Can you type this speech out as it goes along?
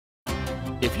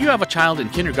If you have a child in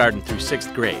kindergarten through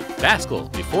 6th grade,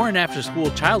 BASCOL, before and after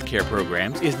school childcare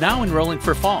programs, is now enrolling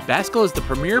for fall. BASCOL is the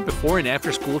premier before and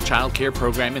after school childcare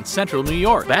program in central New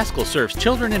York. BASCOL serves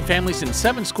children and families in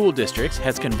 7 school districts,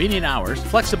 has convenient hours,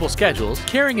 flexible schedules,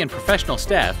 caring and professional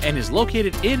staff, and is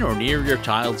located in or near your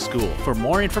child's school. For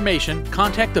more information,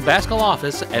 contact the BASCOL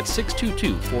office at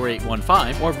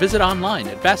 622-4815 or visit online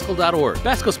at bascol.org.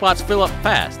 BASCOL spots fill up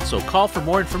fast, so call for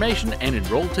more information and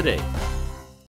enroll today.